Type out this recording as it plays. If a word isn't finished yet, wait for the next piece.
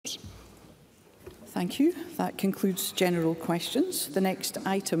Thank you. That concludes general questions. The next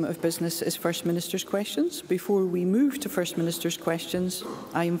item of business is First Minister's questions. Before we move to First Minister's questions,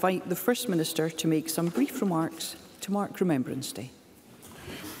 I invite the First Minister to make some brief remarks to mark Remembrance Day.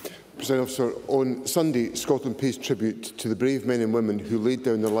 Presiding Officer, on Sunday, Scotland pays tribute to the brave men and women who laid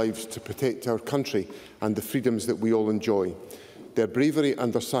down their lives to protect our country and the freedoms that we all enjoy. Their bravery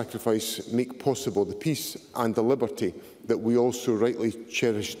and their sacrifice make possible the peace and the liberty that we all so rightly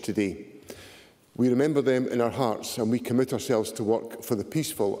cherish today. We remember them in our hearts and we commit ourselves to work for the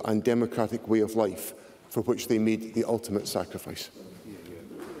peaceful and democratic way of life for which they made the ultimate sacrifice.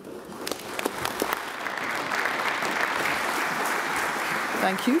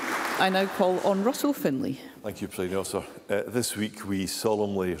 Thank you. I now call on Russell Finlay. Thank you, Presiding Officer. This week we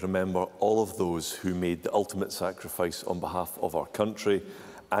solemnly remember all of those who made the ultimate sacrifice on behalf of our country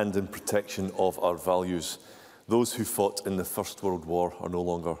and in protection of our values. Those who fought in the First World War are no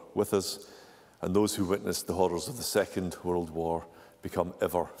longer with us, and those who witnessed the horrors of the Second World War become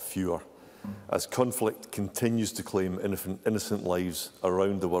ever fewer. As conflict continues to claim innocent lives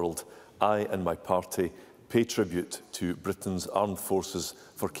around the world, I and my party pay tribute to Britain's armed forces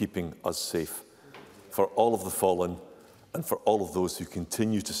for keeping us safe. For all of the fallen and for all of those who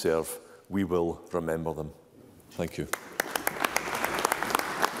continue to serve, we will remember them. Thank you.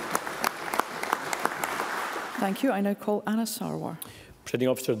 Thank you. I now call Anna Sarwar. Presiding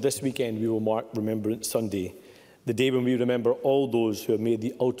Officer, this weekend we will mark Remembrance Sunday, the day when we remember all those who have made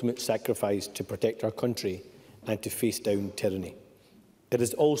the ultimate sacrifice to protect our country and to face down tyranny. It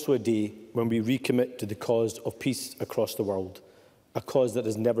is also a day when we recommit to the cause of peace across the world, a cause that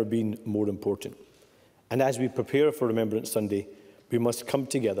has never been more important. And as we prepare for Remembrance Sunday, we must come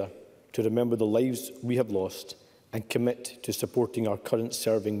together to remember the lives we have lost and commit to supporting our current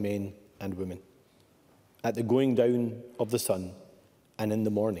serving men and women. At the going down of the sun and in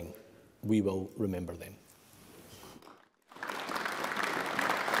the morning, we will remember them.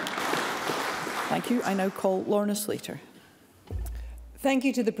 Thank you. I now call Lorna Slater. Thank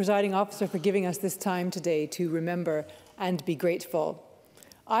you to the Presiding Officer for giving us this time today to remember and be grateful.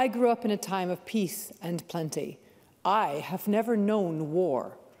 I grew up in a time of peace and plenty. I have never known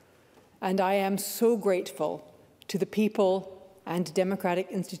war. And I am so grateful to the people and democratic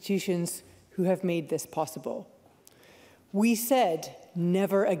institutions who have made this possible. We said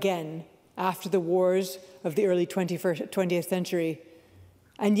never again after the wars of the early 20th century,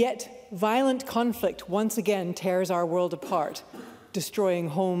 and yet violent conflict once again tears our world apart, destroying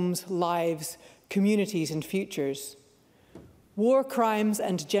homes, lives, communities and futures. War crimes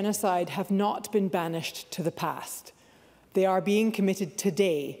and genocide have not been banished to the past. They are being committed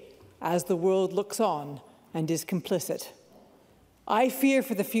today as the world looks on and is complicit. I fear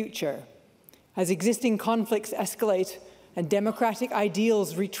for the future. As existing conflicts escalate and democratic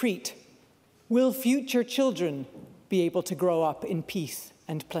ideals retreat, will future children be able to grow up in peace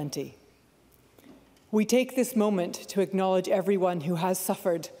and plenty? We take this moment to acknowledge everyone who has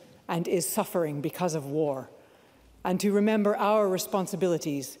suffered and is suffering because of war, and to remember our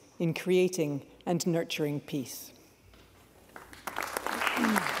responsibilities in creating and nurturing peace.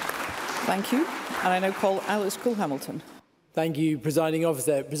 Thank you. And I now call Alice Cole-Hamilton. Thank you, Presiding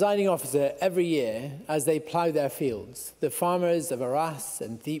Officer. Presiding Officer, every year, as they plough their fields, the farmers of Arras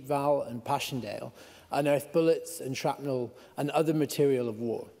and Thiepval and Passchendaele unearth bullets and shrapnel and other material of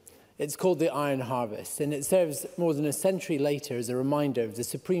war. It's called the Iron Harvest, and it serves more than a century later as a reminder of the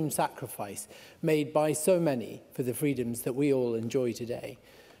supreme sacrifice made by so many for the freedoms that we all enjoy today.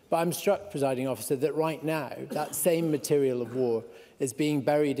 But I'm struck, Presiding Officer, that right now, that same material of war is being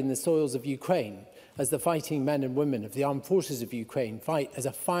buried in the soils of Ukraine, as the fighting men and women of the armed forces of Ukraine fight as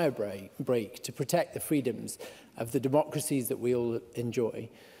a firebreak to protect the freedoms of the democracies that we all enjoy.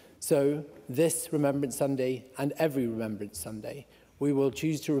 So, this Remembrance Sunday and every Remembrance Sunday, we will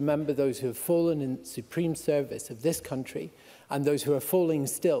choose to remember those who have fallen in supreme service of this country and those who are falling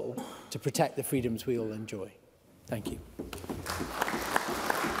still to protect the freedoms we all enjoy. Thank you.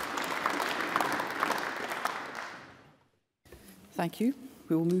 Thank you.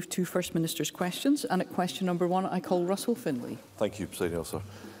 We will move to First Minister's questions. And at question number 1, I call Russell Finlay. Thank you, Presiding Officer.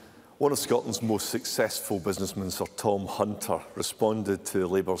 One of Scotland's most successful businessmen, Sir Tom Hunter, responded to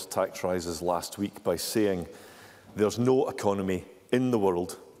Labour's tax rises last week by saying, "There's no economy in the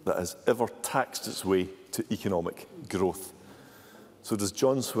world that has ever taxed its way to economic growth." So does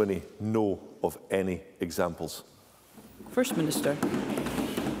John Swinney know of any examples? First Minister.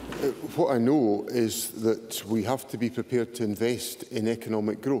 What I know is that we have to be prepared to invest in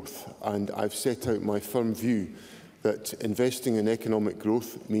economic growth, and I've set out my firm view that investing in economic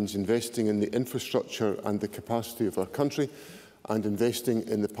growth means investing in the infrastructure and the capacity of our country, and investing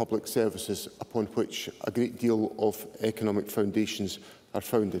in the public services upon which a great deal of economic foundations are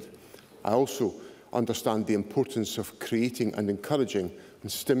founded. I also understand the importance of creating and encouraging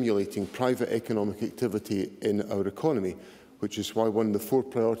and stimulating private economic activity in our economy, which is why one of the 4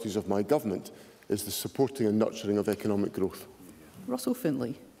 priorities of my government is the supporting and nurturing of economic growth. Russell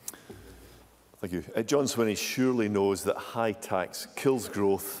Finlay. Thank you. John Swinney surely knows that high tax kills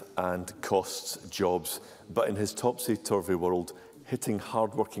growth and costs jobs, but in his topsy-turvy world, hitting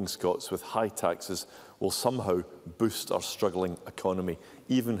hard-working Scots with high taxes will somehow boost our struggling economy.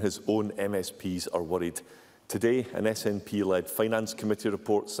 Even his own MSPs are worried. Today, an SNP-led Finance Committee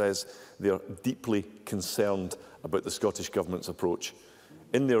report says they are deeply concerned about the Scottish Government's approach.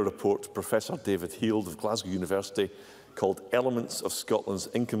 In their report, Professor David Heald of Glasgow University called elements of Scotland's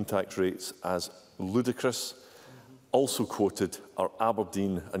income tax rates as ludicrous. Also quoted are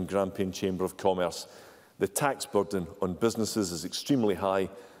Aberdeen and Grampian Chamber of Commerce. The tax burden on businesses is extremely high.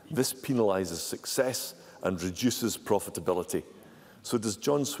 This penalises success and reduces profitability. So does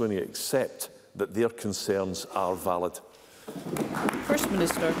John Swinney accept that their concerns are valid? First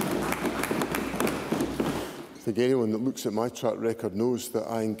Minister. I think anyone that looks at my track record knows that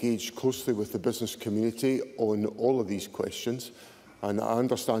I engage closely with the business community on all of these questions, and I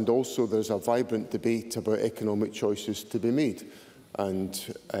understand also there's a vibrant debate about economic choices to be made. And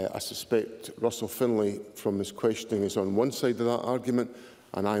I suspect Russell Finlay, from his questioning, is on one side of that argument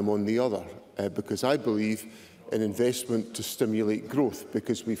and I'm on the other, because I believe in investment to stimulate growth,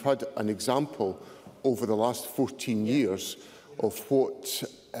 because we've had an example over the last 14 years of what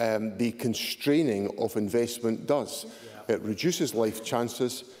the constraining of investment does. It reduces life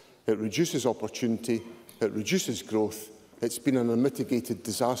chances, it reduces opportunity, it reduces growth. It's been an unmitigated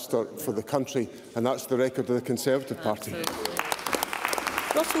disaster for the country, and that's the record of the Conservative Party.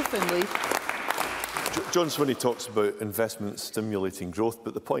 Russell Finlay. John Swinney talks about investment stimulating growth,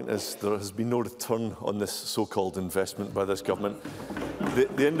 but the point is there has been no return on this so-called investment by this government.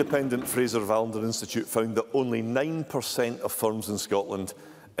 The independent Fraser Vallender Institute found that only 9% of firms in Scotland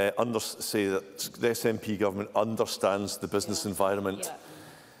say that the SNP government understands the business environment.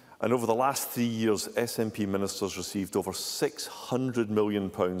 And over the last 3 years, SNP ministers received over £600 million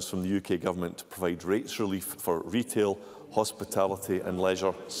from the UK government to provide rates relief for retail, hospitality and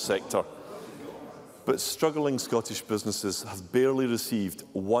leisure sector. But struggling Scottish businesses have barely received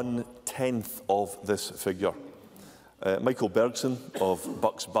 1/10 of this figure. Michael Bergson of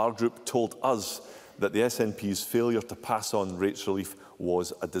Bucks Bar Group told us that the SNP's failure to pass on rates relief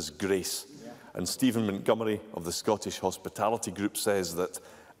was a disgrace. And Stephen Montgomery of the Scottish Hospitality Group says that,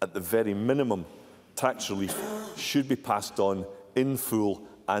 at the very minimum, tax relief should be passed on in full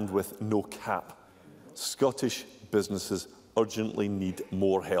and with no cap. Scottish businesses urgently need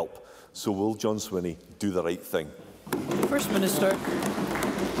more help. So will John Swinney do the right thing? First Minister.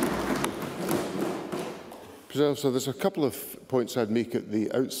 President, so there's a couple of points I'd make at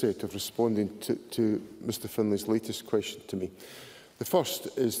the outset of responding to Mr Finlay's latest question to me. The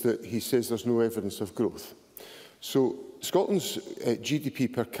first is that he says there's no evidence of growth. So Scotland's GDP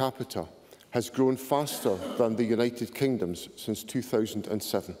per capita has grown faster than the United Kingdom's since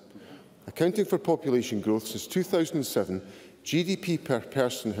 2007. Accounting for population growth since 2007, GDP per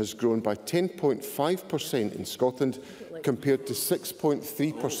person has grown by 10.5% in Scotland compared to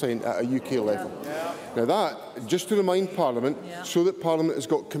 6.3% at a UK level. Now that, just to remind Parliament, so that Parliament has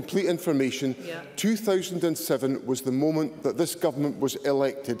got complete information, 2007 was the moment that this government was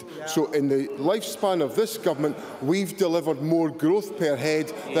elected. So in the lifespan of this government, we've delivered more growth per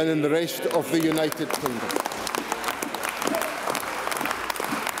head than in the rest of the United Kingdom.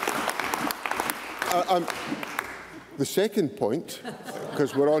 The second point,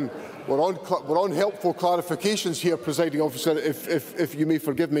 because we're on helpful clarifications here, Presiding Officer, if you may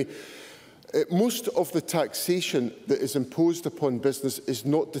forgive me, most of the taxation that is imposed upon business is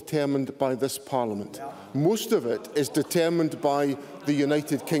not determined by this Parliament. Most of it is determined by the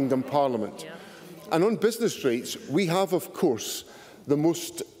United Kingdom Parliament. And on business rates, we have, of course, the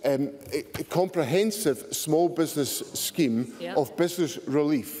most comprehensive small business scheme of business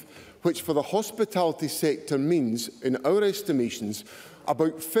relief, which for the hospitality sector means, in our estimations,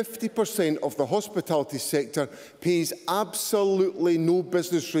 about 50% of the hospitality sector pays absolutely no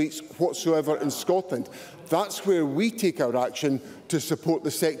business rates whatsoever in Scotland. That's where we take our action to support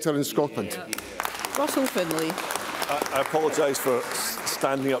the sector in Scotland. Russell Finlay. I apologise for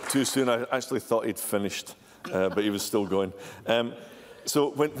standing up too soon. I actually thought he'd finished, but he was still going.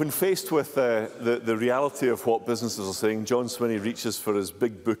 So when faced with the reality of what businesses are saying, John Swinney reaches for his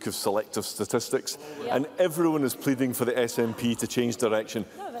big book of selective statistics, and everyone is pleading for the SNP to change direction.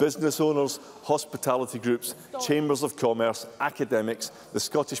 Business owners, hospitality groups, chambers of commerce, academics, the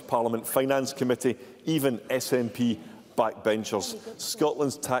Scottish Parliament Finance Committee, even SNP backbenchers.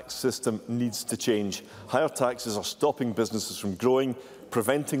 Scotland's tax system needs to change. Higher taxes are stopping businesses from growing,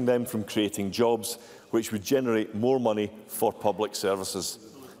 preventing them from creating jobs, which would generate more money for public services.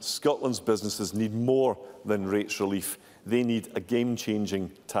 Scotland's businesses need more than rates relief. They need a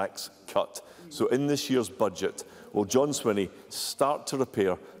game-changing tax cut. So in this year's budget, will John Swinney start to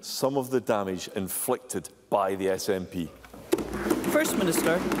repair some of the damage inflicted by the SNP? First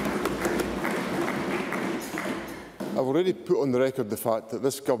Minister. I've already put on the record the fact that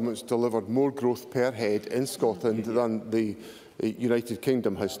this government's delivered more growth per head in Scotland than the United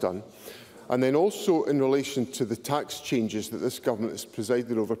Kingdom has done. And then also in relation to the tax changes that this government has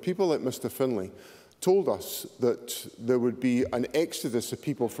presided over, people like Mr Finlay told us that there would be an exodus of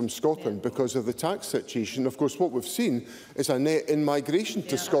people from Scotland because of the tax situation. Of course, what we've seen is a net in-migration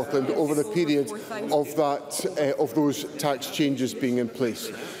to Scotland over the period of those tax changes being in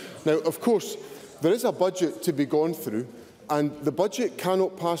place. Now, of course, there is a budget to be gone through, and the budget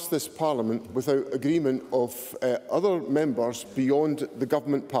cannot pass this Parliament without agreement of other members beyond the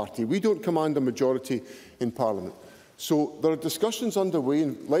government party. We don't command a majority in Parliament. So there are discussions underway,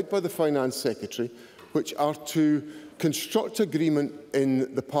 led by the Finance Secretary, which are to construct agreement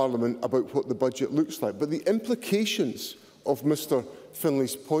in the Parliament about what the budget looks like. But the implications of Mr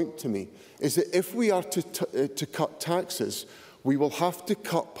Finlay's point to me is that if we are to cut taxes, we will have to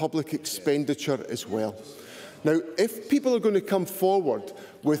cut public expenditure as well. Now, if people are going to come forward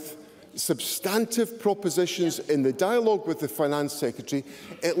with substantive propositions in the dialogue with the Finance Secretary,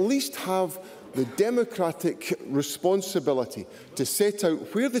 at least have the democratic responsibility to set out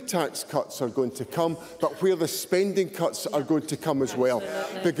where the tax cuts are going to come, but where the spending cuts are going to come as well.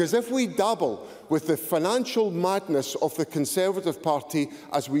 Because if we dabble with the financial madness of the Conservative Party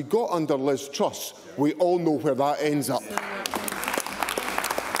as we got under Liz Truss, we all know where that ends up.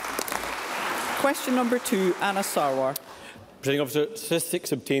 Question number 2, Anna Sarwar. Presiding Officer,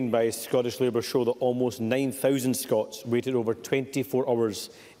 statistics obtained by Scottish Labour show that almost 9,000 Scots waited over 24 hours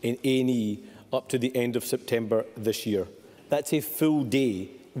in A&E up to the end of September this year. That's a full day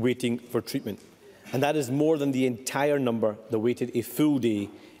waiting for treatment. And that is more than the entire number that waited a full day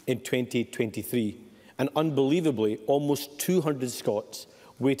in 2023. And unbelievably, almost 200 Scots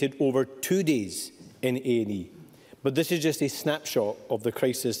waited over 2 days in A&E. But this is just a snapshot of the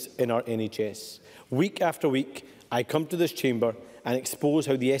crisis in our NHS. Week after week, I come to this chamber and expose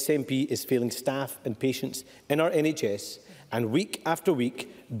how the SNP is failing staff and patients in our NHS. And week after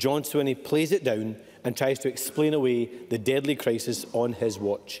week, John Swinney plays it down and tries to explain away the deadly crisis on his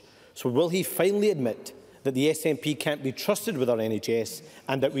watch. So will he finally admit that the SNP can't be trusted with our NHS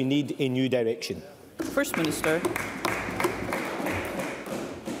and that we need a new direction? First Minister.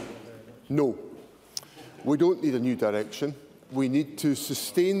 No. We don't need a new direction. We need to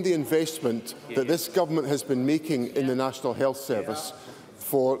sustain the investment that this government has been making in the National Health Service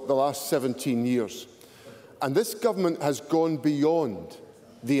for the last 17 years. And this government has gone beyond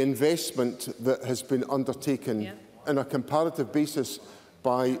the investment that has been undertaken on a comparative basis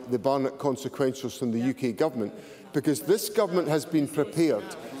by the Barnett consequentials from the UK government, because this government has been prepared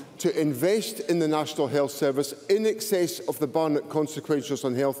to invest in the National Health Service in excess of the Barnett consequentials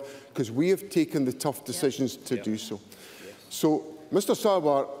on health, because we have taken the tough decisions to do so. So, Mr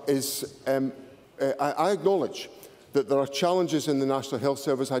Sarwar, I acknowledge that there are challenges in the National Health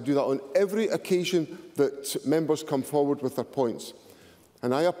Service. I do that on every occasion that members come forward with their points.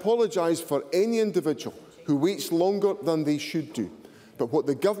 And I apologise for any individual who waits longer than they should do. But what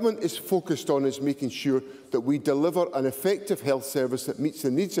the government is focused on is making sure that we deliver an effective health service that meets the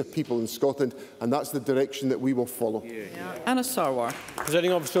needs of people in Scotland, and that's the direction that we will follow. Anna Sarwar.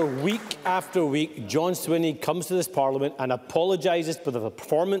 Presiding Officer, week after week, John Swinney comes to this Parliament and apologises for the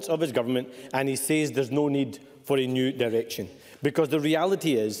performance of his government, and he says there's no need for a new direction. Because the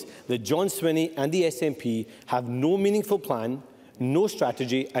reality is that John Swinney and the SNP have no meaningful plan, no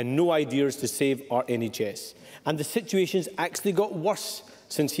strategy and no ideas to save our NHS. And the situation's actually got worse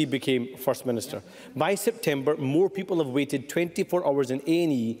since he became First Minister. By September, more people have waited 24 hours in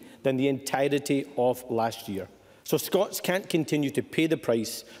A&E than the entirety of last year. So Scots can't continue to pay the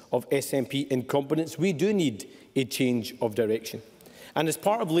price of SNP incompetence. We do need a change of direction. And as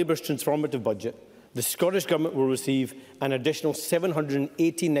part of Labour's transformative budget, the Scottish Government will receive an additional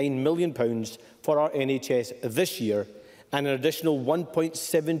 £789 million for our NHS this year, and an additional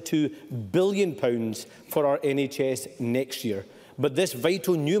 £1.72 billion for our NHS next year. But this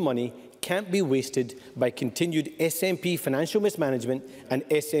vital new money can't be wasted by continued SNP financial mismanagement and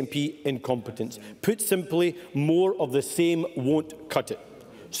SNP incompetence. Put simply, more of the same won't cut it.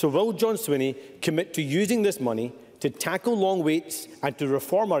 So will John Swinney commit to using this money to tackle long waits and to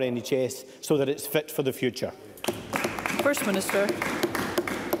reform our NHS so that it's fit for the future? First Minister.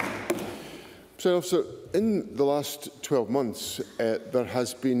 Presiding Officer, in the last 12 months, there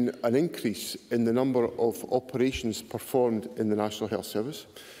has been an increase in the number of operations performed in the National Health Service.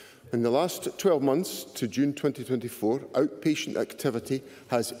 In the last 12 months to June 2024, outpatient activity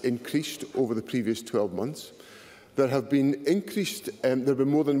has increased over the previous 12 months. There have been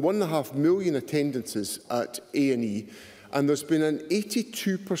more than 1.5 million attendances at A&E, and there's been an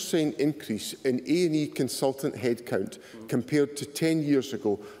 82% increase in A&E consultant headcount compared to 10 years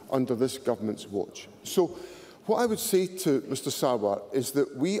ago under this government's watch. So what I would say to Mr Sarwar is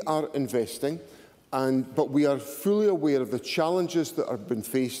that we are investing, but we are fully aware of the challenges that have been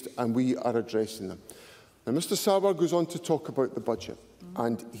faced, and we are addressing them. Now, Mr Sarwar goes on to talk about the budget,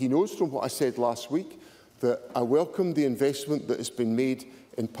 and he knows from what I said last week that I welcome the investment that has been made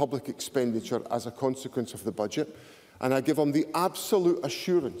in public expenditure as a consequence of the budget, and I give him the absolute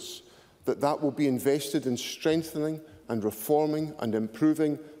assurance that that will be invested in strengthening and reforming and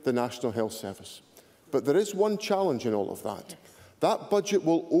improving the National Health Service. But there is one challenge in all of that. That budget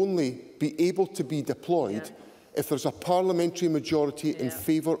will only be able to be deployed if there's a parliamentary majority in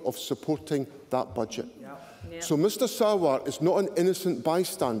favour of supporting that budget. So Mr Sarwar is not an innocent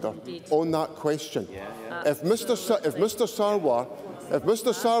bystander on that question. If Mr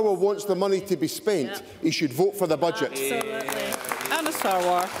Sarwar wants the money to be spent, he should vote for the budget. Anna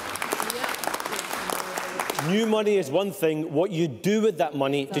Sarwar. New money is one thing. What you do with that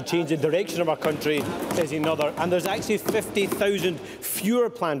money to change the direction of our country is another. And there's actually 50,000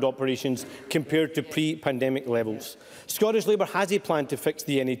 fewer planned operations compared to pre-pandemic levels. Scottish Labour has a plan to fix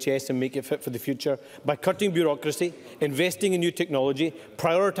the NHS and make it fit for the future by cutting bureaucracy, investing in new technology,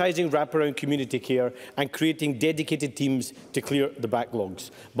 prioritising wraparound community care and creating dedicated teams to clear the backlogs.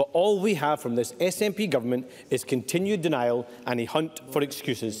 But all we have from this SNP government is continued denial and a hunt for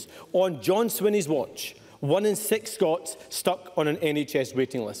excuses. On John Swinney's watch, 1 in 6 Scots stuck on an NHS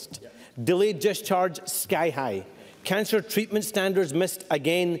waiting list. Delayed discharge sky high. Cancer treatment standards missed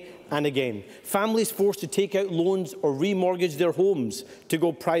again and again. Families forced to take out loans or remortgage their homes to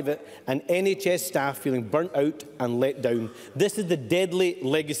go private, and NHS staff feeling burnt out and let down. This is the deadly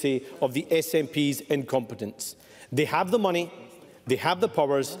legacy of the SNP's incompetence. They have the money, they have the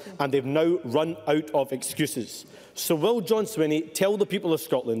powers, and they've now run out of excuses. So will John Swinney tell the people of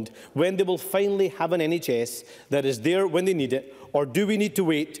Scotland when they will finally have an NHS that is there when they need it, or do we need to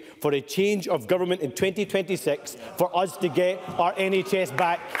wait for a change of government in 2026 for us to get our NHS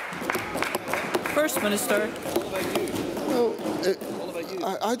back? First Minister. Well,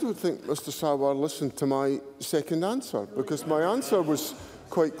 I don't think Mr Sarwar listened to my second answer, because my answer was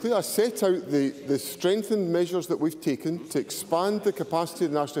quite clear. I set out the strengthened measures that we've taken to expand the capacity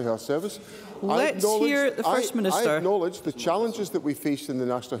of the National Health Service. Let's hear the First Minister. I acknowledge the challenges that we face in the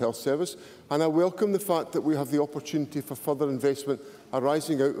National Health Service, and I welcome the fact that we have the opportunity for further investment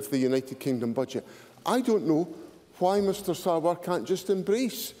arising out of the United Kingdom budget. I don't know why Mr Sarwar can't just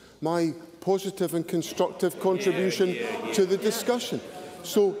embrace my positive and constructive contribution to the discussion.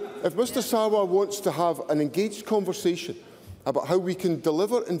 So if Mr Sarwar wants to have an engaged conversation about how we can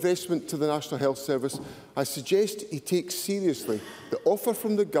deliver investment to the National Health Service, I suggest he takes seriously the offer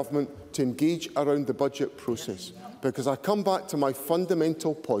from the government to engage around the budget process. Because I come back to my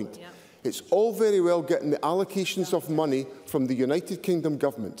fundamental point. It's all very well getting the allocations of money from the United Kingdom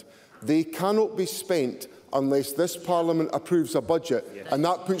government. They cannot be spent unless this Parliament approves a budget, and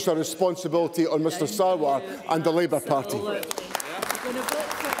that puts a responsibility on Mr Sarwar and the Labour Party.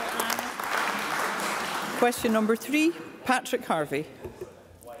 Question number 3. Patrick Harvey.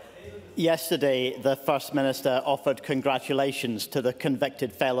 Yesterday, the First Minister offered congratulations to the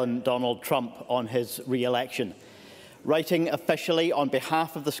convicted felon Donald Trump on his re-election. Writing officially on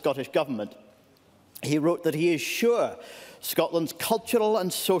behalf of the Scottish Government, he wrote that he is sure Scotland's cultural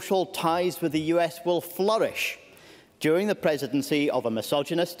and social ties with the US will flourish during the presidency of a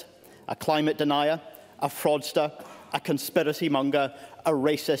misogynist, a climate denier, a fraudster, a conspiracy monger, a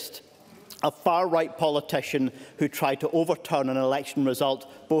racist, a far-right politician who tried to overturn an election result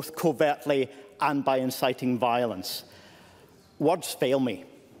both covertly and by inciting violence. Words fail me.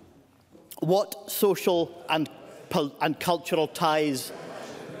 What social and cultural ties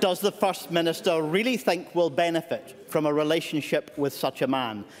does the First Minister really think will benefit from a relationship with such a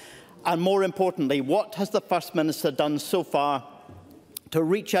man? And more importantly, what has the First Minister done so far to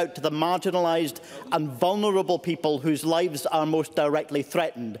reach out to the marginalised and vulnerable people whose lives are most directly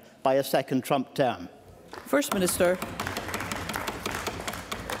threatened by a second Trump term? First Minister.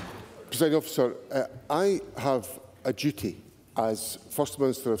 Presiding Officer, I have a duty as First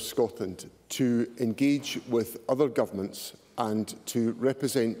Minister of Scotland to engage with other governments and to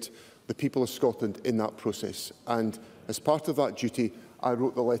represent the people of Scotland in that process. And as part of that duty, I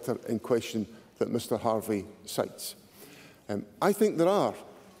wrote the letter in question that Mr Harvey cites. I think there are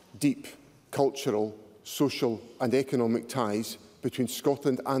deep cultural, social and economic ties between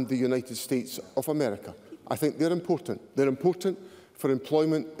Scotland and the United States of America. I think they're important. They're important for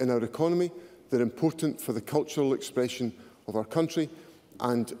employment in our economy, they're important for the cultural expression of our country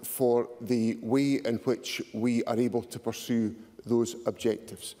and for the way in which we are able to pursue those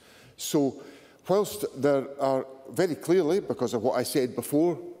objectives. So, whilst there are very clearly, because of what I said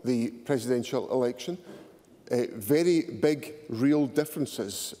before the presidential election, very big real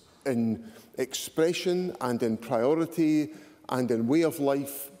differences in expression and in priority and in way of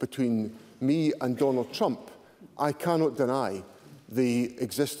life between me and Donald Trump, I cannot deny the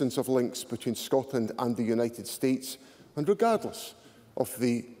existence of links between Scotland and the United States, and regardless of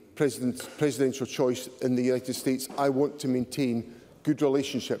the presidential choice in the United States, I want to maintain good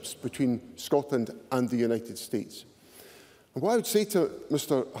relationships between Scotland and the United States. And what I would say to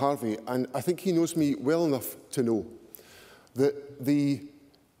Mr Harvey, and I think he knows me well enough to know, that the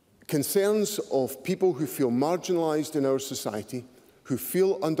concerns of people who feel marginalised in our society, who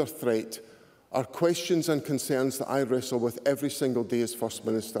feel under threat, are questions and concerns that I wrestle with every single day as First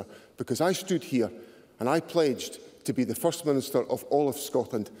Minister, because I stood here and I pledged to be the First Minister of all of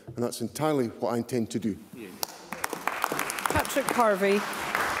Scotland, and that's entirely what I intend to do. Patrick Harvey.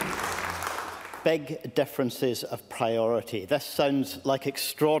 Big differences of priority. This sounds like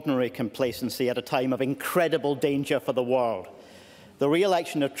extraordinary complacency at a time of incredible danger for the world. The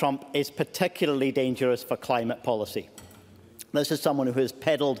re-election of Trump is particularly dangerous for climate policy. This is someone who has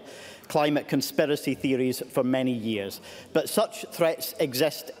peddled climate conspiracy theories for many years. But such threats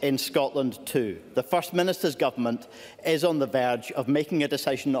exist in Scotland too. The First Minister's government is on the verge of making a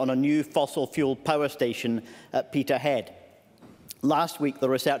decision on a new fossil fuel power station at Peterhead. Last week, the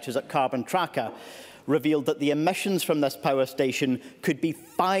researchers at Carbon Tracker revealed that the emissions from this power station could be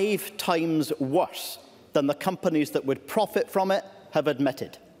 5 times worse than the companies that would profit from it have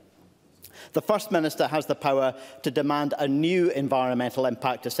admitted. The First Minister has the power to demand a new environmental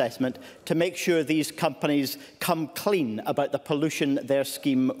impact assessment to make sure these companies come clean about the pollution their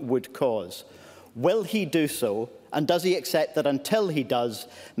scheme would cause. Will he do so, and does he accept that until he does,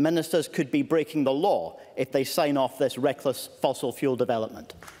 ministers could be breaking the law if they sign off this reckless fossil fuel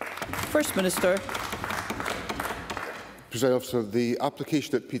development? First Minister. Presiding Officer, the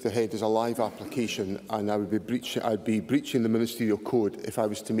application at Peterhead is a live application, and I'd be breaching the ministerial code if I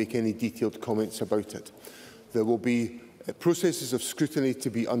was to make any detailed comments about it. There will be processes of scrutiny to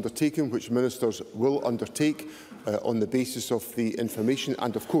be undertaken, which ministers will undertake on the basis of the information,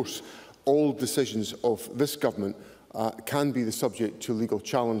 and of course, all decisions of this government can be the subject to legal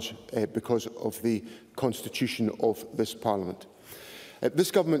challenge because of the constitution of this Parliament.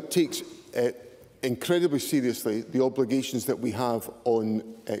 This government takes incredibly seriously the obligations that we have on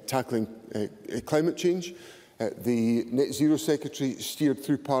tackling climate change. The Net Zero Secretary steered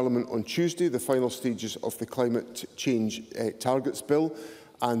through Parliament on Tuesday the final stages of the Climate Change Targets Bill,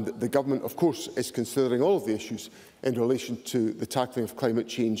 and the Government, of course, is considering all of the issues in relation to the tackling of climate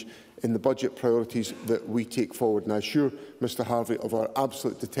change in the budget priorities that we take forward. And I assure Mr Harvey of our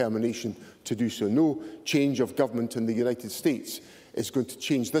absolute determination to do so. No change of government in the United States is going to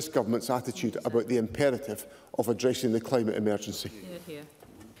change this government's attitude about the imperative of addressing the climate emergency.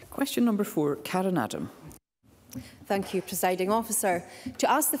 Question number 4, Karen Adam. Thank you, Presiding Officer. To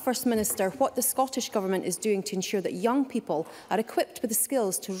ask the First Minister what the Scottish Government is doing to ensure that young people are equipped with the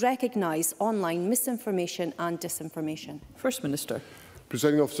skills to recognise online misinformation and disinformation. First Minister.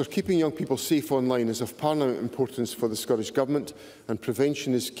 Presiding Officer, keeping young people safe online is of paramount importance for the Scottish Government, and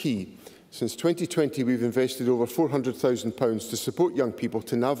prevention is key. Since 2020, we've invested over £400,000 to support young people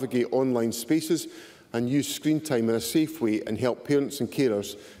to navigate online spaces and use screen time in a safe way, and help parents and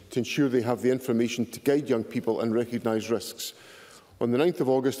carers to ensure they have the information to guide young people and recognise risks. On the 9th of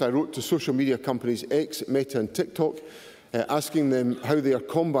August, I wrote to social media companies X, Meta and TikTok, asking them how they are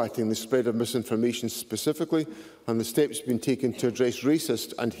combating the spread of misinformation specifically, and the steps being taken to address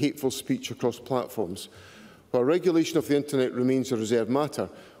racist and hateful speech across platforms. While regulation of the internet remains a reserved matter,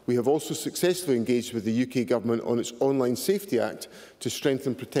 we have also successfully engaged with the UK Government on its Online Safety Act to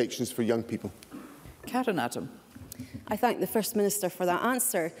strengthen protections for young people. Karen Adam. I thank the First Minister for that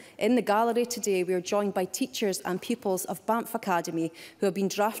answer. In the gallery today, we are joined by teachers and pupils of Banff Academy who have been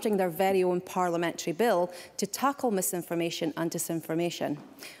drafting their very own parliamentary bill to tackle misinformation and disinformation.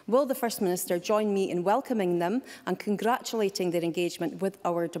 Will the First Minister join me in welcoming them and congratulating their engagement with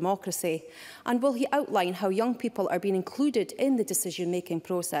our democracy? And will he outline how young people are being included in the decision-making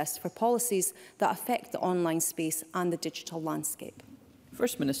process for policies that affect the online space and the digital landscape?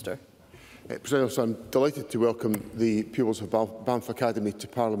 First Minister. President Officer, I'm delighted to welcome the pupils of Banff Academy to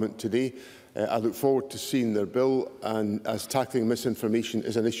Parliament today. I look forward to seeing their bill, and as tackling misinformation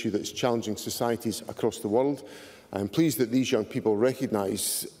is an issue that is challenging societies across the world. I am pleased that these young people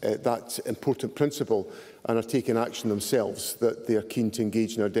recognise that important principle and are taking action themselves, that they are keen to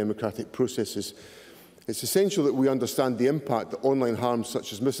engage in our democratic processes. It's essential that we understand the impact that online harms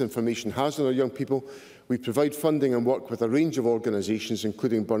such as misinformation has on our young people. We provide funding and work with a range of organisations,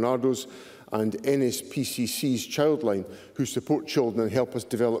 including Barnardo's and NSPCC's Childline, who support children and help us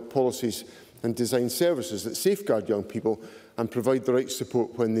develop policies and design services that safeguard young people and provide the right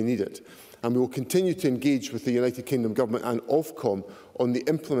support when they need it. And we will continue to engage with the United Kingdom Government and Ofcom on the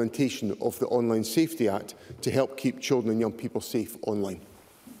implementation of the Online Safety Act to help keep children and young people safe online.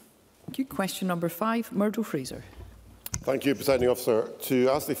 Thank you. Question number 5, Murdo Fraser. Thank you, Presiding Officer. To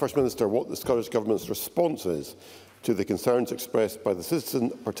ask the First Minister what the Scottish Government's response is to the concerns expressed by the Citizen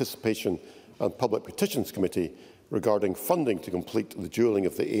Participation and Public Petitions Committee regarding funding to complete the dualling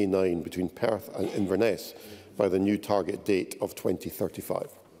of the A9 between Perth and Inverness by the new target date of 2035.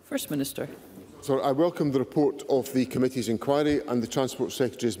 First Minister. So I welcome the report of the committee's inquiry, and the Transport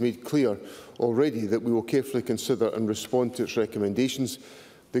Secretary has made clear already that we will carefully consider and respond to its recommendations.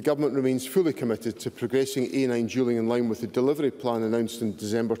 The Government remains fully committed to progressing A9 dualling in line with the delivery plan announced in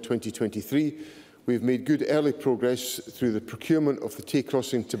December 2023. We have made good early progress through the procurement of the Tay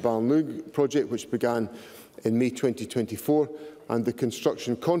Crossing to Balnoog project, which began in May 2024, and the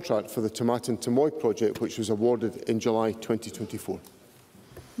construction contract for the Tomatin to Moy project, which was awarded in July 2024.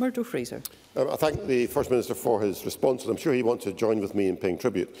 Murdo Fraser. I thank the First Minister for his response, and I'm sure he wants to join with me in paying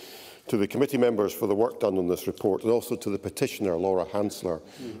tribute to the committee members for the work done on this report, and also to the petitioner, Laura Hansler,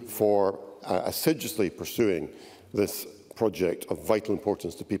 for assiduously pursuing this project of vital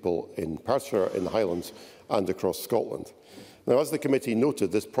importance to people in Perthshire, in the Highlands and across Scotland. Now, as the committee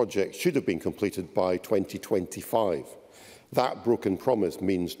noted, this project should have been completed by 2025. That broken promise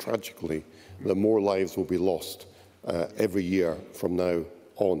means, tragically, that more lives will be lost every year from now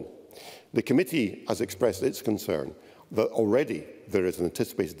on. The committee has expressed its concern that already there is an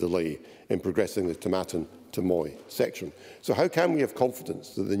anticipated delay in progressing the Tomatin to Moy section. So how can we have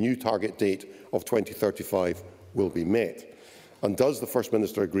confidence that the new target date of 2035 will be met? And does the First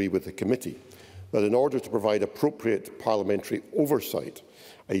Minister agree with the committee that in order to provide appropriate parliamentary oversight,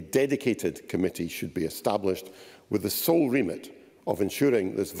 a dedicated committee should be established with the sole remit of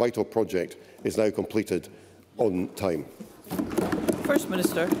ensuring this vital project is now completed on time? First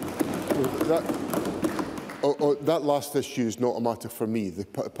Minister. That last issue is not a matter for me.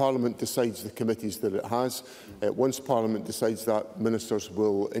 Parliament decides the committees that it has. Once Parliament decides that, ministers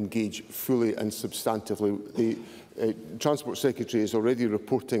will engage fully and substantively. The Transport Secretary is already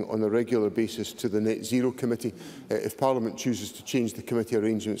reporting on a regular basis to the Net Zero Committee. If Parliament chooses to change the committee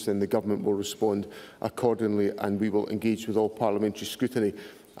arrangements, then the Government will respond accordingly, and we will engage with all parliamentary scrutiny,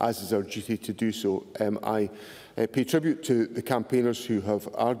 as is our duty to do so. I pay tribute to the campaigners who have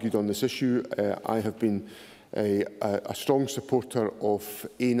argued on this issue. I have been a strong supporter of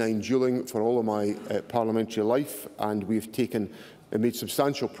A9 dualling for all of my parliamentary life, and we have made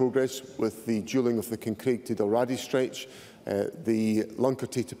substantial progress with the dualling of the Kincraig to Dalradi stretch, the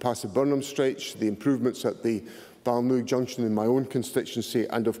Luncarty to Passiburnham stretch, the improvements at the Balnoog junction in my own constituency,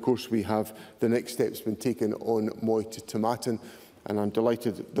 and of course we have the next steps been taken on Moy to Tomatin. And I'm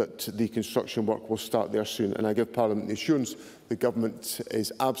delighted that the construction work will start there soon. And I give Parliament the assurance the Government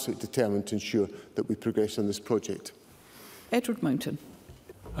is absolutely determined to ensure that we progress on this project. Edward Mountain.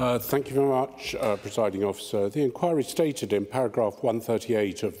 Thank you very much, Presiding Officer. The inquiry stated in paragraph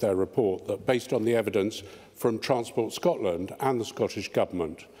 138 of their report that, based on the evidence from Transport Scotland and the Scottish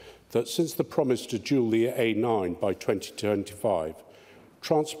Government, that since the promise to dual the A9 by 2025,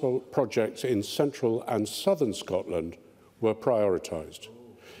 transport projects in central and southern Scotland were prioritised.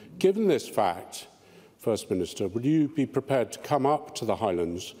 Given this fact, First Minister, will you be prepared to come up to the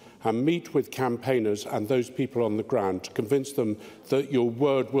Highlands and meet with campaigners and those people on the ground to convince them that your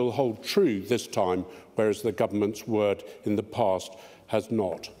word will hold true this time, whereas the Government's word in the past has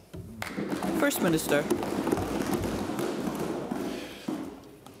not? First Minister.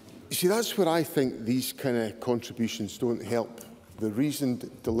 You see, that's where I think these kind of contributions don't help the reasoned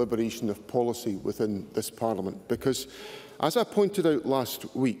deliberation of policy within this Parliament. Because, as I pointed out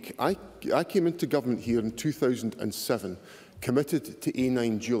last week, I came into government here in 2007, committed to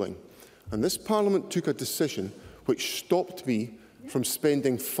A9 dualling. And this Parliament took a decision which stopped me from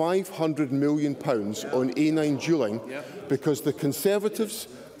spending £500 million on A9 dualling because the Conservatives,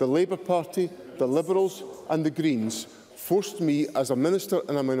 the Labour Party, the Liberals and the Greens forced me as a minister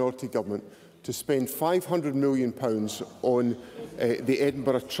in a minority government to spend £500 million on the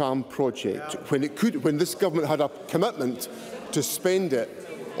Edinburgh Tram project when this government had a commitment to spend it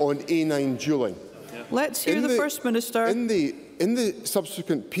on A9 dualling. Let's hear the First Minister. In the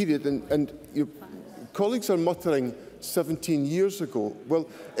subsequent period, and your colleagues are muttering 17 years ago. Well,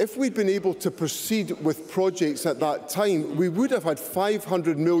 if we'd been able to proceed with projects at that time, we would have had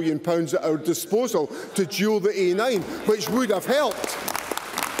 £500 million at our disposal to dual the A9, which would have helped.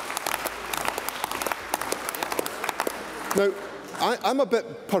 Now, I'm a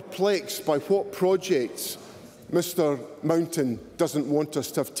bit perplexed by what projects Mr Mountain doesn't want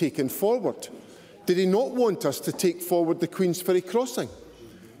us to have taken forward. Did he not want us to take forward the Queensferry crossing?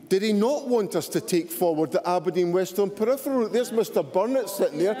 Did he not want us to take forward the Aberdeen Western Peripheral Route? There's Mr Burnett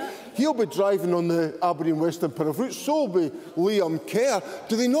sitting there. He'll be driving on the Aberdeen Western Peripheral Route, so will be Liam Kerr.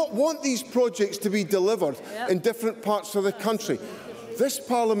 Do they not want these projects to be delivered in different parts of the country? This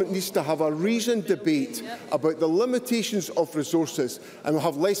Parliament needs to have a reasoned debate about the limitations of resources, and we'll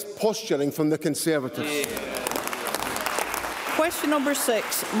have less posturing from the Conservatives. Question number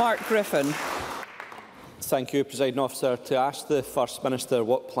 6, Mark Griffin. Thank you, Presiding Officer. To ask the First Minister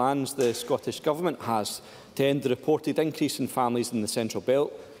what plans the Scottish Government has to end the reported increase in families in the Central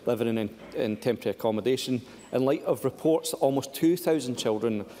Belt living in temporary accommodation, in light of reports that almost 2,000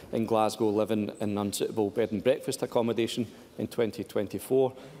 children in Glasgow living in unsuitable bed and breakfast accommodation in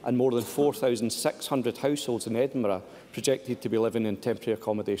 2024, and more than 4,600 households in Edinburgh projected to be living in temporary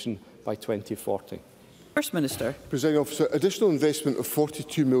accommodation by 2040. First Minister. Presiding Officer, additional investment of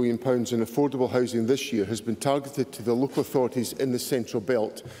 £42 million in affordable housing this year has been targeted to the local authorities in the Central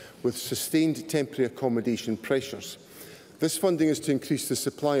Belt with sustained temporary accommodation pressures. This funding is to increase the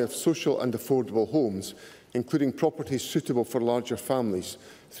supply of social and affordable homes, including properties suitable for larger families,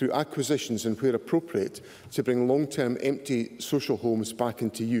 through acquisitions and, where appropriate, to bring long-term empty social homes back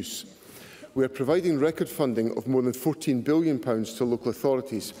into use. We are providing record funding of more than £14 billion to local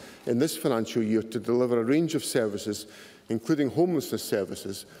authorities in this financial year to deliver a range of services, including homelessness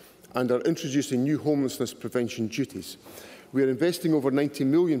services, and are introducing new homelessness prevention duties. We are investing over £90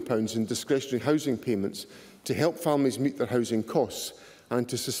 million in discretionary housing payments to help families meet their housing costs and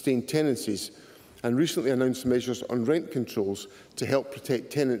to sustain tenancies, and recently announced measures on rent controls to help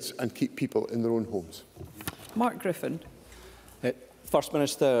protect tenants and keep people in their own homes. Mark Griffin. First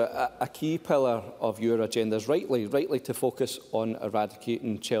Minister, a key pillar of your agenda is rightly to focus on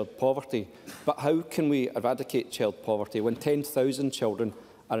eradicating child poverty. But how can we eradicate child poverty when 10,000 children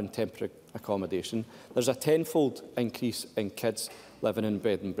are in temporary accommodation? There's a tenfold increase in kids living in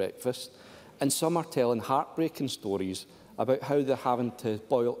bed and breakfast, and some are telling heartbreaking stories about how they're having to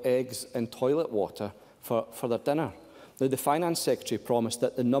boil eggs in toilet water for their dinner. Now, the Finance Secretary promised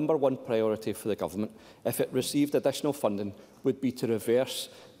that the #1 priority for the Government, if it received additional funding, would be to reverse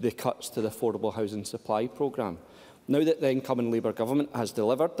the cuts to the Affordable Housing Supply Programme. Now that the incoming Labour Government has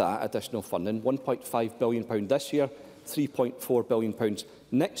delivered that additional funding, £1.5 billion this year, £3.4 billion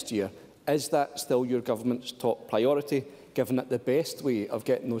next year, is that still your Government's top priority, given that the best way of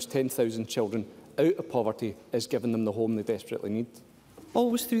getting those 10,000 children out of poverty is giving them the home they desperately need?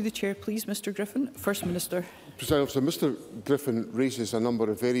 Always through the chair, please, Mr Griffin. First Minister. Presiding Officer, Mr Griffin raises a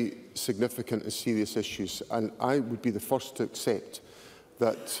number of very significant and serious issues, and I would be the first to accept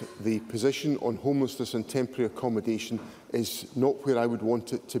that the position on homelessness and temporary accommodation is not where I would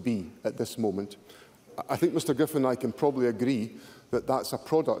want it to be at this moment. I think Mr Griffin and I can probably agree that that's a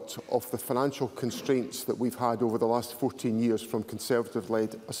product of the financial constraints that we've had over the last 14 years from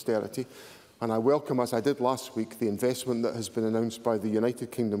Conservative-led austerity. And I welcome, as I did last week, the investment that has been announced by the United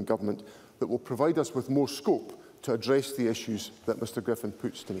Kingdom Government that will provide us with more scope to address the issues that Mr Griffin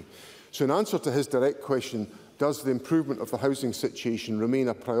puts to me. So in answer to his direct question, does the improvement of the housing situation remain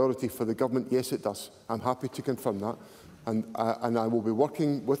a priority for the Government? Yes, it does. I'm happy to confirm that. And I will be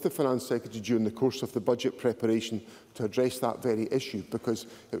working with the Finance Secretary during the course of the budget preparation to address that very issue, because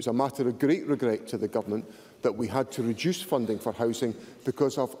it was a matter of great regret to the Government that we had to reduce funding for housing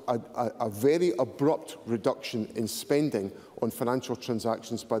because of a very abrupt reduction in spending on financial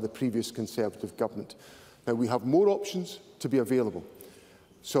transactions by the previous Conservative Government. Now, we have more options to be available.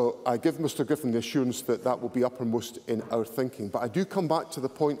 So I give Mr Griffin the assurance that that will be uppermost in our thinking. But I do come back to the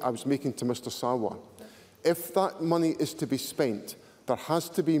point I was making to Mr Sarwar. If that money is to be spent, there has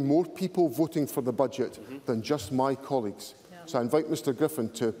to be more people voting for the budget than just my colleagues. So I invite Mr Griffin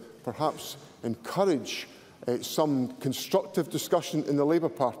to perhaps encourage some constructive discussion in the Labour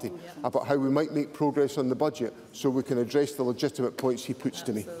Party about how we might make progress on the budget so we can address the legitimate points he puts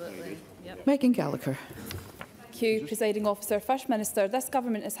to me. Megan Gallagher. Thank you, Presiding Officer. First Minister, this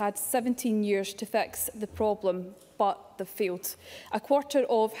government has had 17 years to fix the problem, but they've failed. A quarter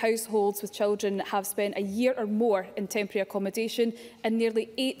of households with children have spent a year or more in temporary accommodation, and nearly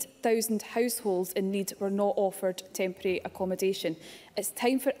 8,000 households in need were not offered temporary accommodation. It's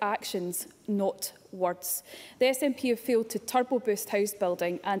time for actions, not words. The SNP have failed to turbo boost house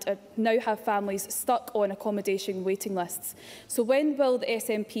building and now have families stuck on accommodation waiting lists. So when will the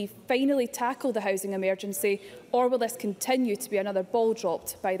SNP finally tackle the housing emergency, or will this continue to be another ball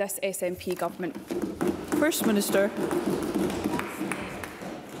dropped by this SNP government? First Minister.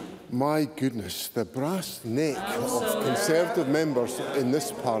 My goodness, the brass neck of Conservative members in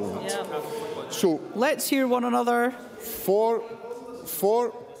this Parliament. So let's hear one another. For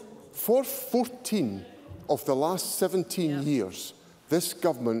 14 of the last 17 years, this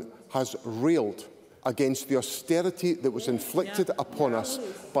government has railed against the austerity that was inflicted upon us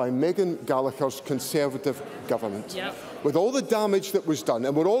by Megan Gallagher's Conservative government. With all the damage that was done,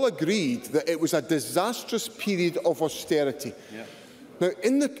 and we're all agreed that it was a disastrous period of austerity. Now,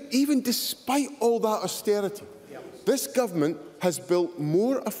 even despite all that austerity, this government has built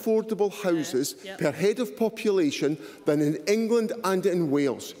more affordable houses per head of population than in England and in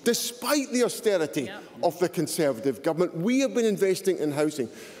Wales. Despite the austerity of the Conservative government, we have been investing in housing.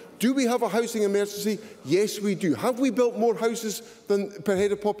 Do we have a housing emergency? Yes, we do. Have we built more houses per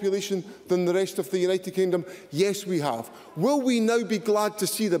head of population than the rest of the United Kingdom? Yes, we have. Will we now be glad to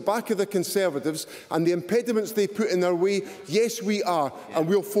see the back of the Conservatives and the impediments they put in their way? Yes, we are. And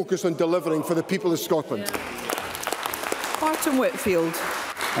we'll focus on delivering for the people of Scotland. Martin Whitfield.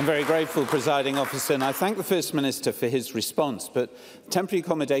 I'm very grateful, Presiding Officer, and I thank the First Minister for his response. But temporary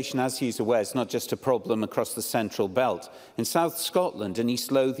accommodation, as he is aware, is not just a problem across the Central Belt. In South Scotland and East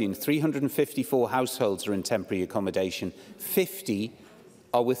Lothian, 354 households are in temporary accommodation. 50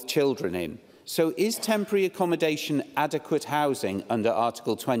 are with children in. So is temporary accommodation adequate housing under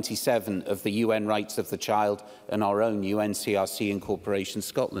Article 27 of the UN Rights of the Child and our own UNCRC Incorporation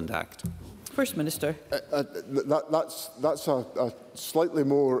Scotland Act? First Minister. That's a slightly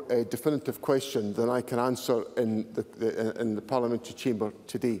more definitive question than I can answer in the Parliamentary Chamber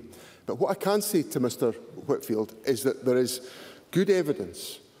today. But what I can say to Mr Whitfield is that there is good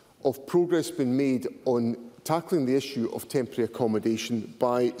evidence of progress being made on tackling the issue of temporary accommodation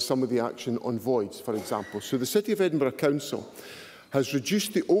by some of the action on voids, for example. So the City of Edinburgh Council has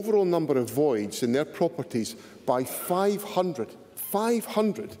reduced the overall number of voids in their properties by 500.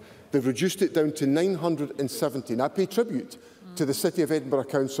 500. They've reduced it down to 970. And I pay tribute to the City of Edinburgh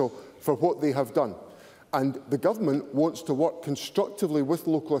Council for what they have done. And the government wants to work constructively with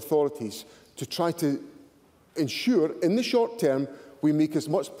local authorities to try to ensure, in the short term, we make as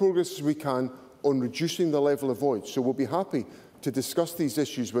much progress as we can on reducing the level of voids. So we'll be happy to discuss these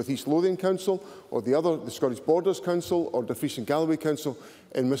issues with East Lothian Council or the Scottish Borders Council or the Fries and Galloway Council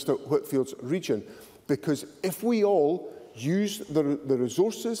in Mr Whitfield's region. Because if we all use the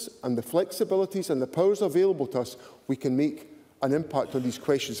resources and the flexibilities and the powers available to us, we can make an impact on these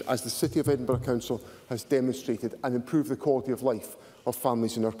questions, as the City of Edinburgh Council has demonstrated, and improve the quality of life of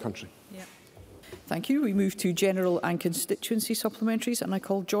families in our country. Thank you. We move to general and constituency supplementaries, and I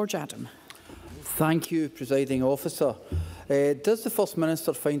call George Adam. Thank you, Presiding Officer. Does the First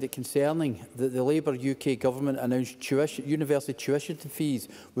Minister find it concerning that the Labour UK Government announced university tuition fees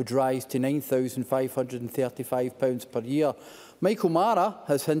would rise to £9,535 per year? Michael Mara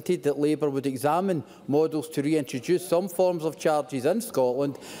has hinted that Labour would examine models to reintroduce some forms of charges in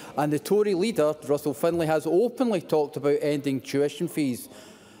Scotland, and the Tory leader, Russell Finlay, has openly talked about ending tuition fees.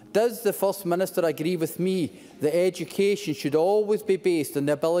 Does the First Minister agree with me that education should always be based on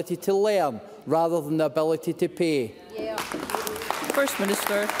the ability to learn rather than the ability to pay? First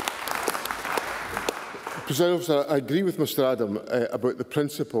Minister. President Officer, I agree with Mr Adam about the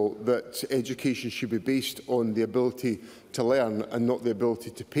principle that education should be based on the ability to learn and not the ability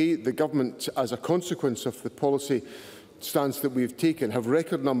to pay. The Government, as a consequence of the policy stance that we have taken, have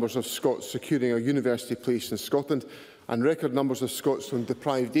record numbers of Scots securing a university place in Scotland and record numbers of Scots from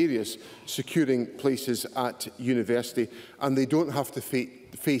deprived areas securing places at university, and they don't have to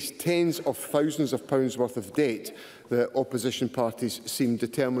face tens of thousands of pounds worth of debt that opposition parties seem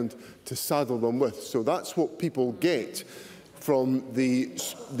determined to saddle them with. So that's what people get from the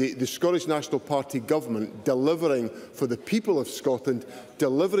Scottish National Party government delivering for the people of Scotland,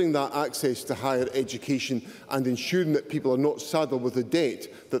 delivering that access to higher education and ensuring that people are not saddled with the debt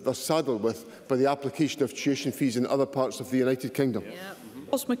that they're saddled with by the application of tuition fees in other parts of the United Kingdom.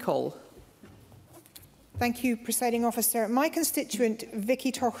 Ross McCall. Thank you, Presiding Officer. My constituent,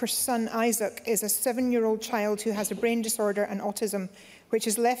 Vicky Torcher's son, Isaac, is a 7-year-old child who has a brain disorder and autism, which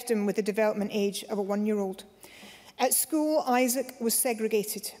has left him with the development age of a 1-year-old. At school, Isaac was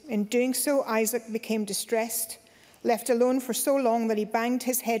segregated. In doing so, Isaac became distressed, left alone for so long that he banged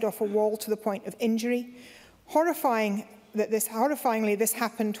his head off a wall to the point of injury. Horrifyingly, this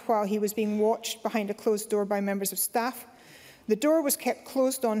happened while he was being watched behind a closed door by members of staff. The door was kept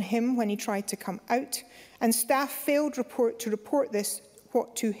closed on him when he tried to come out, and staff failed to report this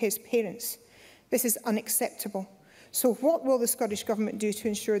to his parents. This is unacceptable. So what will the Scottish Government do to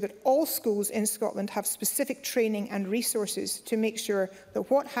ensure that all schools in Scotland have specific training and resources to make sure that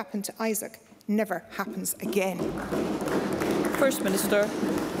what happened to Isaac never happens again? First Minister.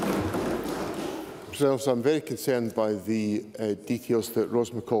 I'm very concerned by the details that Ros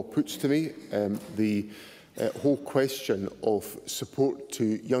McCall puts to me. The whole question of support to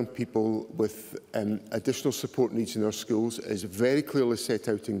young people with additional support needs in our schools is very clearly set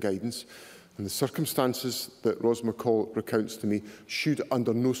out in guidance. And the circumstances that Ros McCall recounts to me should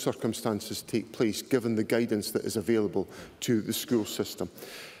under no circumstances take place, given the guidance that is available to the school system.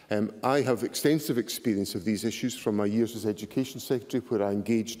 I have extensive experience of these issues from my years as Education Secretary, where I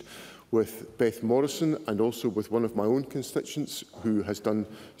engaged with Beth Morrison and also with one of my own constituents who has done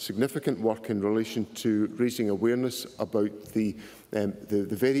significant work in relation to raising awareness about the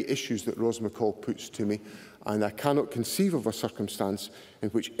very issues that Ros McCall puts to me. And I cannot conceive of a circumstance in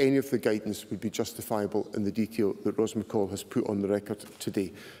which any of the guidance would be justifiable in the detail that Ros McCall has put on the record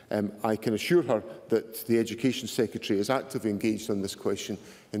today. I can assure her that the Education Secretary is actively engaged on this question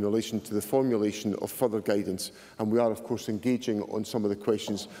in relation to the formulation of further guidance, and we are of course engaging on some of the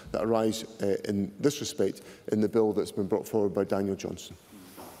questions that arise in this respect in the bill that's been brought forward by Daniel Johnson.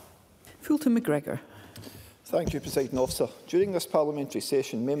 Fulton McGregor. Thank you, Presiding Officer. During this parliamentary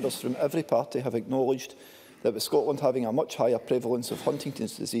session, members from every party have acknowledged that with Scotland having a much higher prevalence of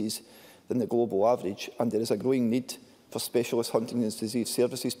Huntington's disease than the global average, and there is a growing need for specialist Huntington's disease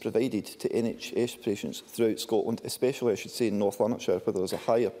services provided to NHS patients throughout Scotland, especially, I should say, in North Lanarkshire, where there is a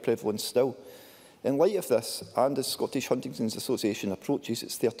higher prevalence still. In light of this, and as Scottish Huntington's Association approaches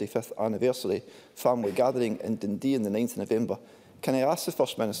its 35th anniversary family gathering in Dundee on the 9th of November, can I ask the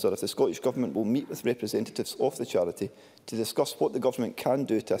First Minister if the Scottish Government will meet with representatives of the charity to discuss what the Government can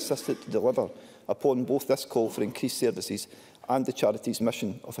do to assist it to deliver upon both this call for increased services and the charity's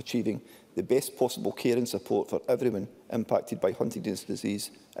mission of achieving the best possible care and support for everyone impacted by Huntington's disease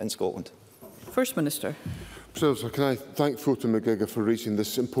in Scotland? First Minister. President, can I thank Fulton McGregor for raising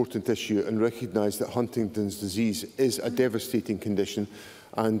this important issue and recognise that Huntington's disease is a devastating condition.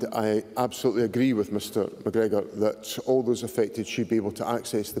 And I absolutely agree with Mr McGregor that all those affected should be able to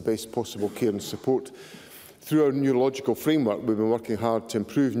access the best possible care and support. Through our neurological framework, we've been working hard to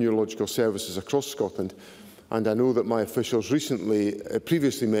improve neurological services across Scotland. And I know that my officials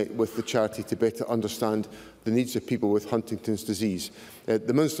previously met with the charity to better understand the needs of people with Huntington's disease.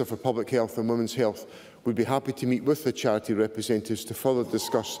 The Minister for Public Health and Women's Health would be happy to meet with the charity representatives to further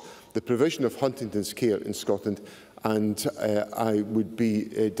discuss the provision of Huntington's care in Scotland, and I would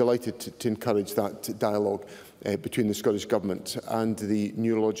be delighted to encourage that dialogue between the Scottish Government and the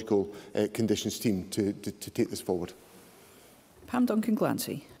neurological conditions team to take this forward. Pam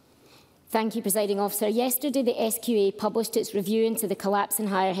Duncan-Glancy. Thank you, Presiding Officer. Yesterday, the SQA published its review into the collapse in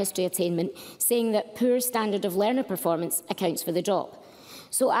higher history attainment, saying that poor standard of learner performance accounts for the drop.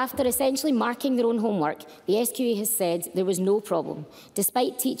 So after essentially marking their own homework, the SQA has said there was no problem,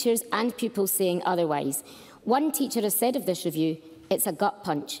 despite teachers and pupils saying otherwise. One teacher has said of this review, it's a gut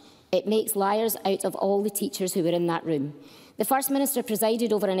punch. It makes liars out of all the teachers who were in that room. The First Minister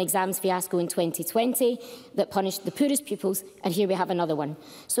presided over an exams fiasco in 2020 that punished the poorest pupils, and here we have another one.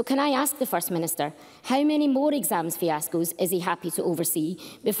 So can I ask the First Minister, how many more exams fiascos is he happy to oversee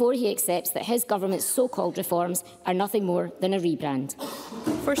before he accepts that his government's so-called reforms are nothing more than a rebrand?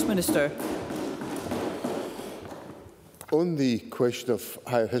 First Minister. On the question of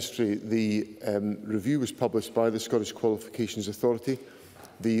higher history, the review was published by the Scottish Qualifications Authority.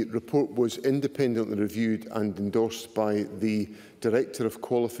 The report was independently reviewed and endorsed by the Director of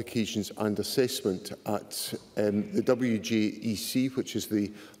Qualifications and Assessment at the WJEC, which is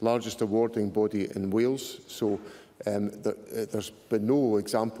the largest awarding body in Wales. So There's been no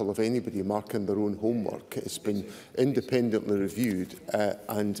example of anybody marking their own homework. It's been independently reviewed,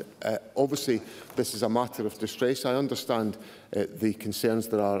 and obviously this is a matter of distress. I understand the concerns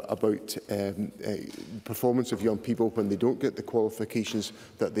there are about performance of young people when they don't get the qualifications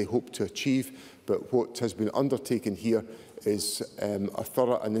that they hope to achieve, but what has been undertaken here is a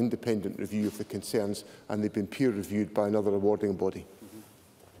thorough and independent review of the concerns, and they've been peer-reviewed by another awarding body.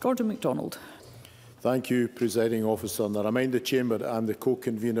 Gordon MacDonald. Thank you, Presiding Officer. And I remind the Chamber that I am the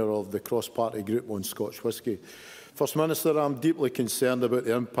co-convener of the cross-party group on Scotch whisky. First Minister, I am deeply concerned about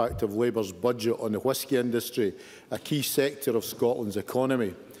the impact of Labour's budget on the whisky industry, a key sector of Scotland's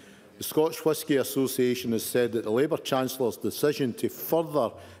economy. The Scotch Whisky Association has said that the Labour Chancellor's decision to further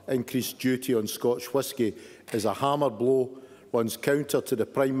increase duty on Scotch whisky is a hammer blow, runs counter to the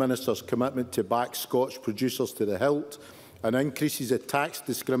Prime Minister's commitment to back Scotch producers to the hilt, and increases the tax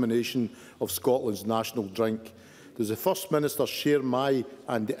discrimination of Scotland's national drink. Does the First Minister share my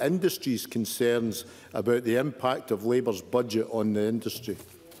and the industry's concerns about the impact of Labour's budget on the industry?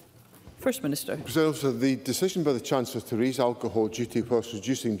 First Minister. The decision by the Chancellor to raise alcohol duty whilst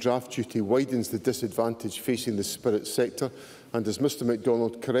reducing draft duty widens the disadvantage facing the spirits sector, and as Mr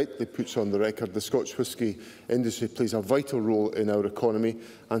MacDonald correctly puts on the record, the Scotch whisky industry plays a vital role in our economy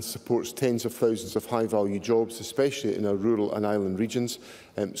and supports tens of thousands of high-value jobs, especially in our rural and island regions.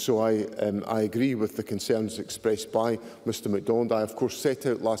 So I agree with the concerns expressed by Mr MacDonald. I, of course, set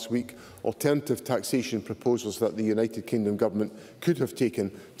out last week alternative taxation proposals that the United Kingdom Government could have taken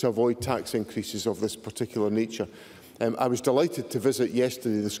to avoid tax increases of this particular nature. I was delighted to visit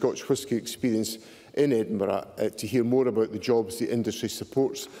yesterday the Scotch whisky experience in Edinburgh to hear more about the jobs the industry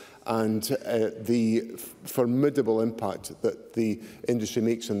supports and the formidable impact that the industry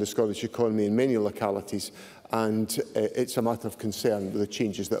makes on the Scottish economy in many localities, and it's a matter of concern with the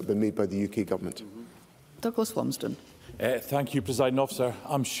changes that have been made by the UK Government. Douglas Lumsden. Thank you, Presiding Officer.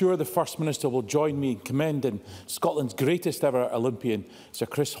 I'm sure the First Minister will join me in commending Scotland's greatest ever Olympian, Sir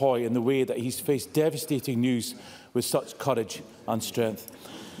Chris Hoy, in the way that he's faced devastating news with such courage and strength.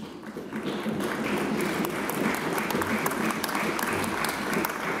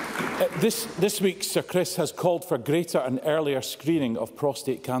 This week, Sir Chris has called for greater and earlier screening of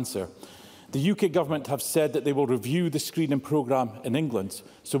prostate cancer. The UK Government have said that they will review the screening programme in England.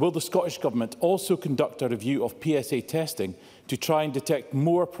 So will the Scottish Government also conduct a review of PSA testing to try and detect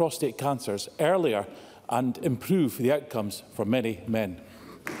more prostate cancers earlier and improve the outcomes for many men?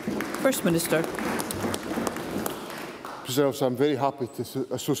 First Minister. President, I'm very happy to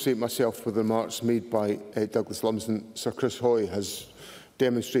associate myself with the remarks made by Douglas Lumsden. Sir Chris Hoy has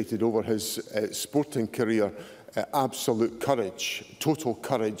demonstrated over his sporting career absolute courage, total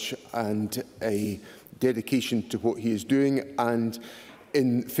courage and a dedication to what he is doing, and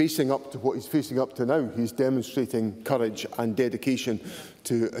in facing up to what he's facing up to now, he's demonstrating courage and dedication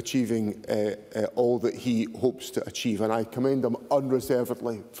to achieving all that he hopes to achieve, and I commend him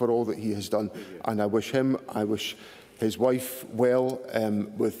unreservedly for all that he has done, and I wish him, I wish his wife well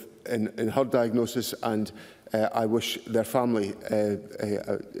in her diagnosis, and I wish their family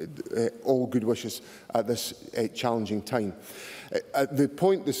all good wishes at this challenging time.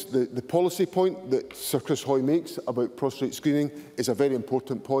 The policy point that Sir Chris Hoy makes about prostate screening is a very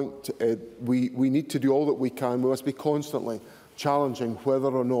important point. We need to do all that we can. We must be constantly challenging whether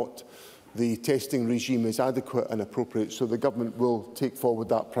or not the testing regime is adequate and appropriate. So the Government will take forward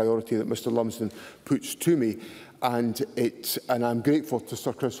that priority that Mr Lumsden puts to me. And I'm grateful to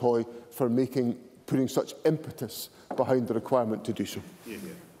Sir Chris Hoy for putting such impetus behind the requirement to do so.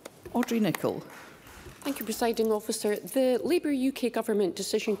 Audrey Nicholl. Thank you, Presiding Officer. The Labour UK Government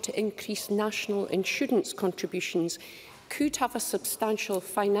decision to increase national insurance contributions could have a substantial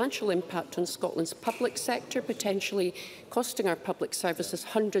financial impact on Scotland's public sector, potentially costing our public services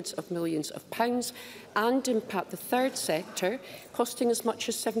hundreds of millions of pounds, and impact the third sector, costing as much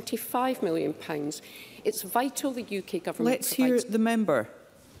as £75 million. It's vital the UK Government Let's hear the member.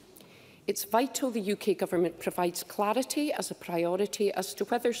 It's vital the UK Government provides clarity as a priority as to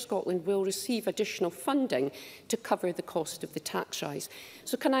whether Scotland will receive additional funding to cover the cost of the tax rise.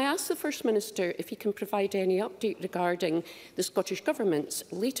 So can I ask the First Minister if he can provide any update regarding the Scottish Government's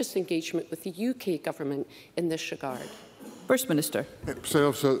latest engagement with the UK Government in this regard? First Minister.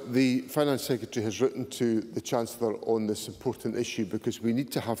 The Finance Secretary has written to the Chancellor on this important issue because we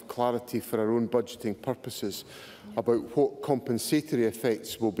need to have clarity for our own budgeting purposes about what compensatory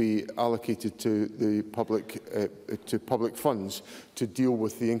effects will be allocated to the public funds to deal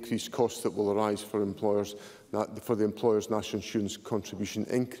with the increased costs that will arise for employers, for the employer's national insurance contribution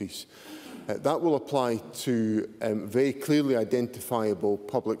increase. That will apply to very clearly identifiable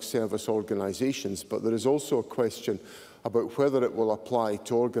public service organisations, but there is also a question about whether it will apply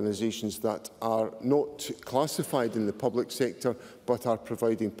to organisations that are not classified in the public sector but are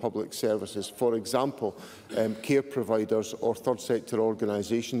providing public services. For example, care providers or third sector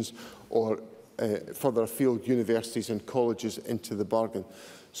organisations, or further afield, universities and colleges into the bargain.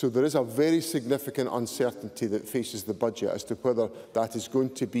 So there is a very significant uncertainty that faces the budget as to whether that is going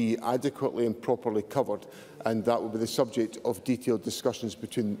to be adequately and properly covered, and that will be the subject of detailed discussions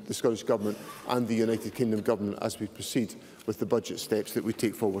between the Scottish Government and the United Kingdom Government as we proceed with the budget steps that we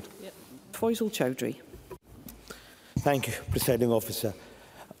take forward. Faisal Chowdhury. Thank you, Presiding Officer.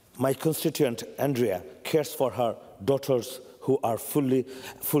 My constituent, Andrea, cares for her daughters who are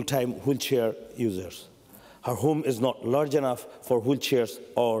full-time wheelchair users. Her home is not large enough for wheelchairs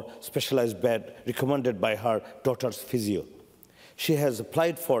or specialised bed recommended by her daughter's physio. She has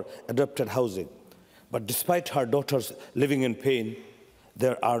applied for adapted housing, but despite her daughters living in pain,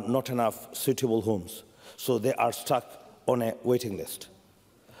 there are not enough suitable homes, so they are stuck on a waiting list.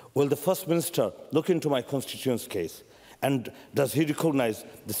 Will the First Minister look into my constituent's case, and does he recognise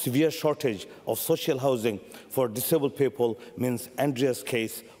the severe shortage of social housing for disabled people means Andrea's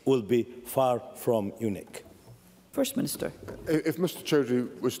case will be far from unique? First Minister. If Mr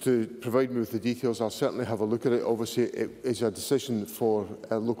Chowdhury was to provide me with the details, I'll certainly have a look at it. Obviously, it is a decision for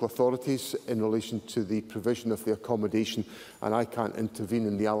local authorities in relation to the provision of the accommodation, and I can't intervene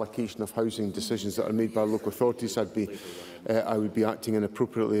in the allocation of housing decisions that are made by local authorities. I would be acting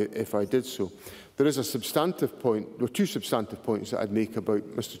inappropriately if I did so. There is a substantive point, or two substantive points that I'd make about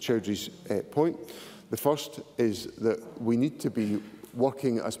Mr Chowdhury's point. The first is that we need to be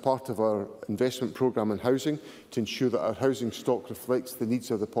working as part of our investment programme in housing to ensure that our housing stock reflects the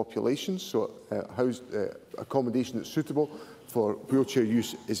needs of the population. So accommodation that's suitable for wheelchair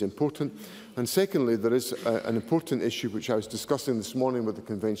use is important. And secondly, there is an important issue which I was discussing this morning with the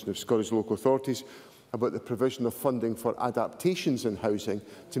Convention of Scottish Local Authorities about the provision of funding for adaptations in housing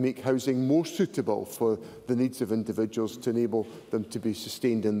to make housing more suitable for the needs of individuals, to enable them to be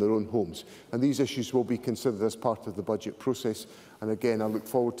sustained in their own homes. And these issues will be considered as part of the budget process. And again, I look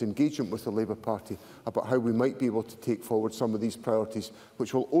forward to engagement with the Labour Party about how we might be able to take forward some of these priorities,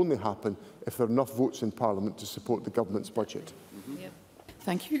 which will only happen if there are enough votes in Parliament to support the Government's budget.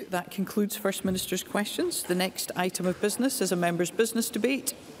 Thank you. That concludes First Minister's questions. The next item of business is a member's business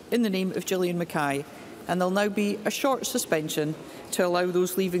debate in the name of Gillian Mackay. And there will now be a short suspension to allow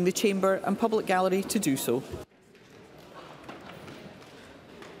those leaving the chamber and public gallery to do so.